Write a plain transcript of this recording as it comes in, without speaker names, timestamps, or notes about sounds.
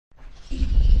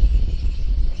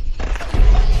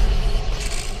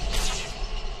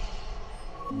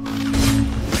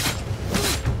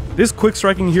This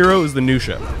quick-striking hero is the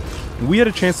Nusha. We had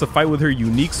a chance to fight with her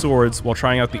unique swords while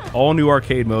trying out the all-new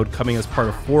arcade mode coming as part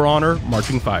of For Honor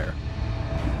Marching Fire.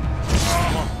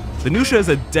 The Nusha is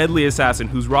a deadly assassin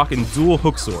who's rocking dual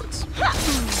hook swords.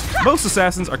 Most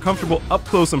assassins are comfortable up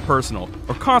close and personal,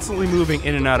 or constantly moving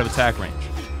in and out of attack range.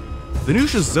 The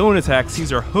Nusha's zone attack sees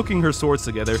her hooking her swords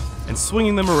together and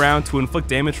swinging them around to inflict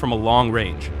damage from a long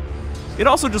range. It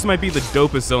also just might be the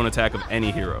dopest zone attack of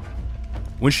any hero.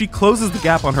 When she closes the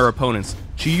gap on her opponents,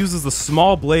 she uses the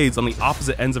small blades on the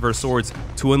opposite ends of her swords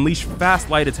to unleash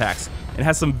fast light attacks and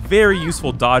has some very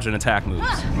useful dodge and attack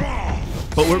moves.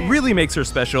 But what really makes her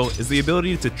special is the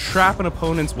ability to trap an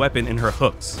opponent's weapon in her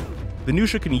hooks. The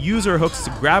Nusha can use her hooks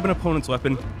to grab an opponent's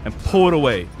weapon and pull it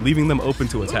away, leaving them open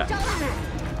to attack.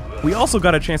 We also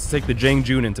got a chance to take the Jang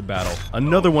Jun into battle,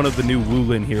 another one of the new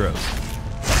Wulin heroes.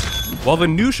 While the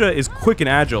Nusha is quick and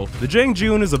agile, the Jang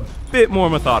Jun is a bit more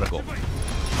methodical.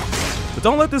 But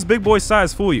don't let this big boy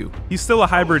size fool you, he's still a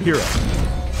hybrid hero.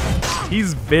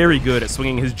 He's very good at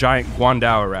swinging his giant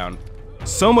Guandao around.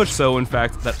 So much so, in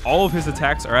fact, that all of his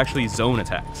attacks are actually zone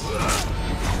attacks.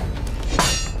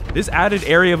 This added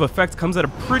area of effect comes at a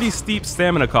pretty steep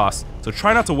stamina cost, so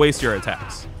try not to waste your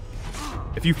attacks.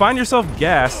 If you find yourself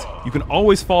gassed, you can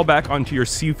always fall back onto your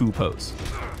Sifu pose.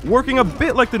 Working a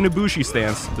bit like the Nobushi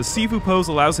stance, the Sifu pose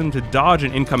allows him to dodge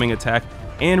an incoming attack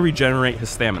and regenerate his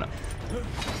stamina.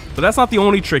 But that's not the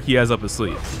only trick he has up his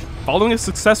sleeve. Following a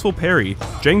successful parry,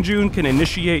 Jang Jun can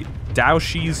initiate Dao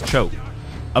Shi's Choke,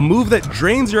 a move that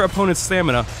drains your opponent's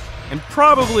stamina and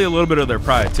probably a little bit of their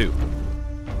pride too.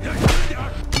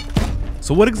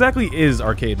 So what exactly is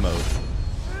arcade mode?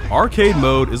 Arcade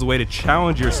mode is a way to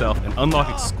challenge yourself and unlock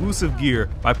exclusive gear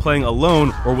by playing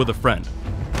alone or with a friend.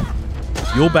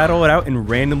 You'll battle it out in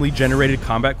randomly generated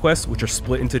combat quests which are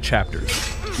split into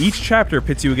chapters. Each chapter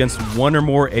pits you against one or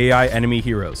more AI enemy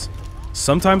heroes.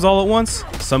 Sometimes all at once,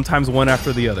 sometimes one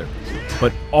after the other,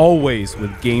 but always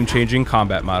with game-changing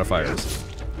combat modifiers.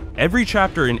 Every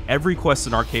chapter in every quest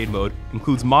in arcade mode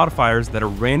includes modifiers that are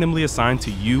randomly assigned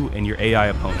to you and your AI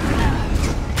opponent.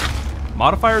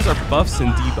 Modifiers are buffs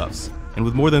and debuffs, and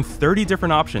with more than 30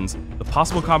 different options, the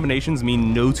possible combinations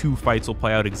mean no two fights will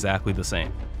play out exactly the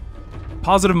same.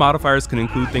 Positive modifiers can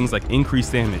include things like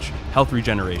increased damage, health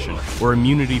regeneration, or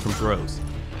immunity from throws.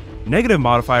 Negative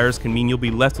modifiers can mean you'll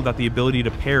be left without the ability to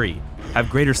parry,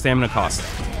 have greater stamina costs,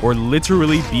 or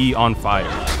literally be on fire.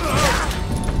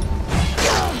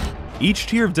 Each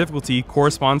tier of difficulty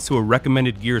corresponds to a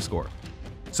recommended gear score.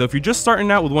 So if you're just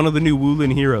starting out with one of the new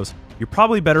Wulin heroes, you're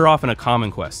probably better off in a common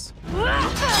quest.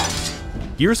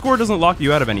 Gear score doesn't lock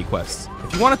you out of any quests.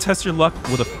 If you want to test your luck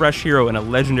with a fresh hero in a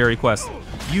legendary quest,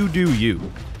 you do you.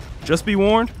 Just be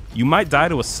warned, you might die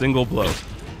to a single blow.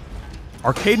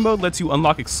 Arcade mode lets you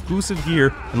unlock exclusive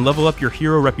gear and level up your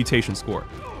hero reputation score.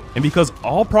 And because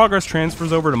all progress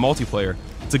transfers over to multiplayer,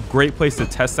 it's a great place to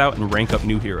test out and rank up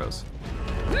new heroes.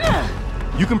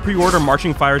 You can pre-order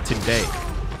Marching Fire today,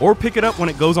 or pick it up when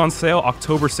it goes on sale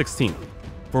October 16th.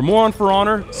 For more on For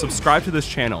Honor, subscribe to this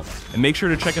channel, and make sure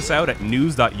to check us out at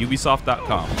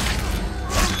news.ubisoft.com.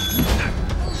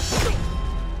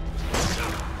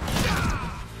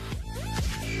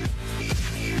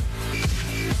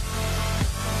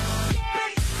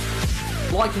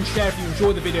 Like and share if you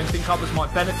enjoy the video and think others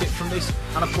might benefit from this,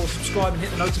 and of course subscribe and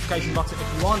hit the notification button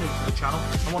if you are new to the channel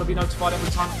and want to be notified every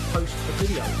time I post a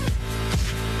video.